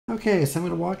Okay, so I'm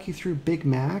going to walk you through Big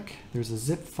Mac. There's a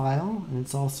zip file, and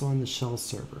it's also on the shell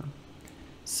server.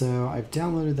 So I've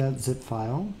downloaded that zip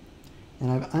file, and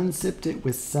I've unzipped it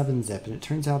with 7-zip, and it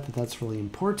turns out that that's really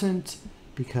important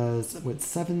because what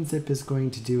 7-zip is going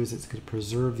to do is it's going to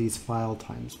preserve these file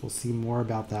times. We'll see more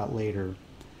about that later.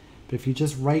 But if you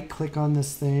just right-click on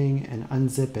this thing and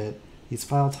unzip it, these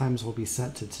file times will be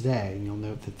set to today, and you'll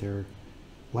note that they're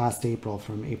last April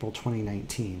from April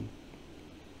 2019.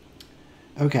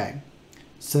 Okay,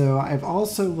 so I've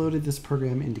also loaded this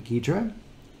program into Ghidra.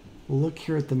 We'll look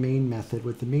here at the main method.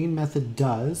 What the main method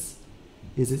does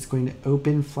is it's going to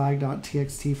open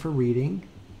flag.txt for reading,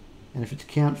 and if it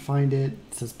can't find it,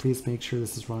 it says please make sure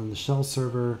this is run on the shell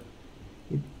server.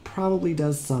 It probably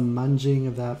does some munging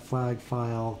of that flag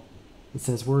file. It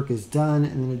says work is done,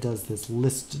 and then it does this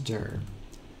listdir.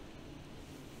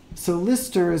 So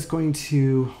listdir is going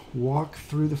to walk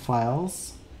through the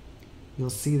files. You'll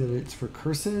see that it's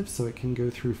recursive, so it can go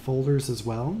through folders as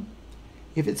well.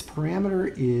 If its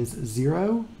parameter is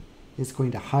 0, it's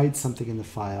going to hide something in the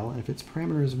file, and if its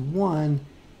parameter is 1,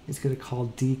 it's going to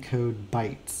call decode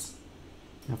bytes.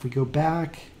 Now if we go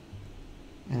back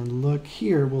and look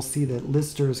here, we'll see that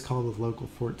listdir is called with local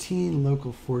 14.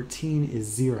 Local 14 is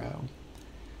 0.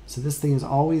 So this thing is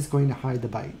always going to hide the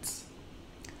bytes.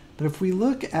 But if we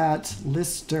look at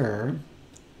listdir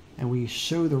and we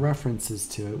show the references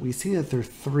to it, we see that there are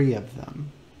 3 of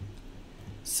them.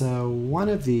 So one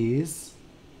of these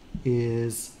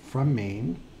is from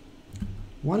main.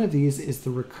 One of these is the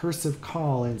recursive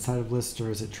call inside of listdir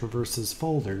as it traverses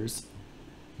folders.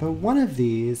 But one of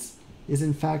these is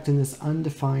in fact in this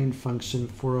undefined function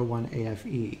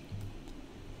 401AFE,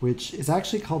 which is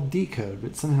actually called decode,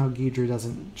 but somehow Ghidra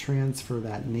doesn't transfer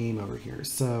that name over here.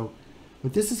 So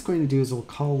what this is going to do is it'll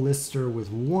call listdir with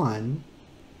 1.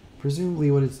 Presumably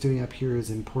what it's doing up here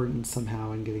is important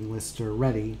somehow in getting listdir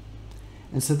ready.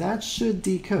 And so that should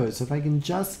decode. So if I can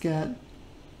just get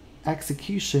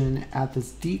execution at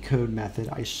this decode method,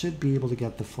 I should be able to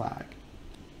get the flag.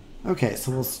 Okay,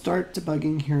 so we'll start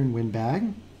debugging here in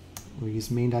WinDbg. We'll use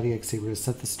main.exe. We're going to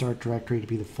set the start directory to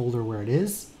be the folder where it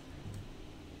is.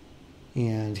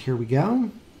 And here we go.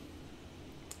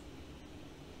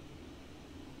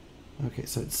 Okay,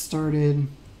 so it started.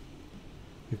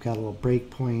 We've got a little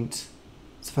breakpoint.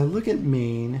 So if I look at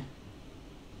main,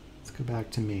 let's go back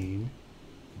to main.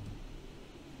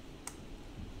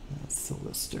 That's the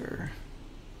listdir.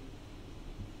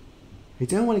 I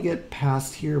don't want to get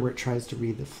past here where it tries to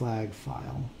read the flag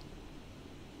file,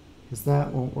 because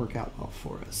that won't work out well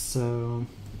for us. So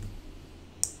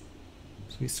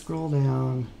we scroll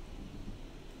down.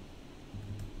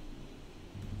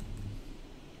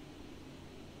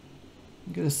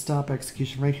 I'm going to stop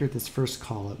execution right here at this first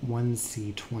call at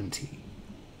 1C20.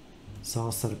 So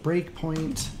I'll set a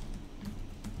breakpoint,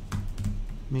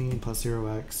 main plus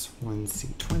 0x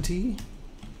 1C20.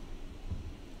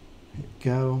 Hit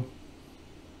go.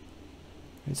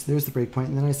 Right, so there's the breakpoint,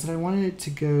 and then I said I wanted it to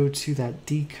go to that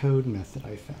decode method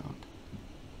I found.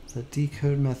 So that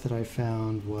decode method I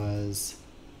found was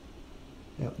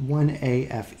at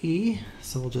 1AFE,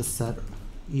 so we'll just set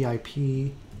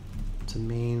EIP to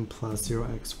main plus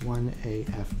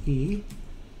 0x1AFE,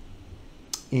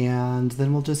 and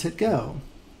then we'll just hit go.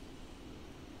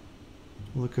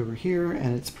 Look over here,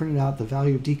 and it's printed out the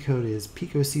value of decode is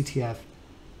pico2019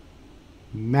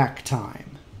 Mac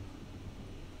time.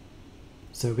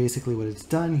 So basically what it's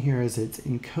done here is it's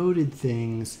encoded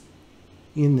things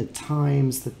in the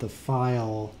times that the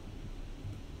file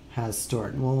has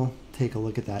stored. And we'll take a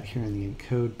look at that here in the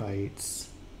encode bytes.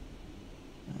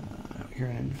 Here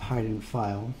in hide in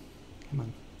file. Come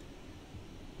on.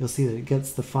 You'll see that it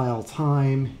gets the file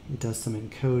time, it does some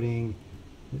encoding,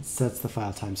 it sets the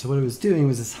file time. So what it was doing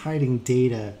was it's hiding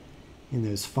data in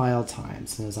those file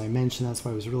times. And as I mentioned, that's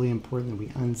why it was really important that we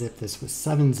unzip this with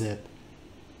 7-zip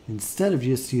instead of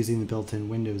just using the built-in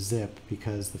Windows zip,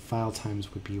 because the file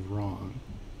times would be wrong.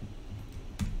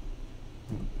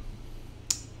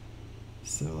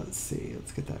 So let's see,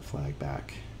 let's get that flag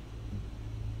back.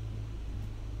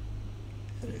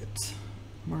 Edit,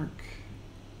 mark,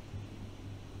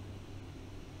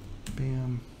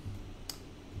 bam,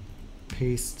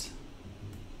 paste,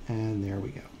 and there we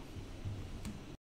go.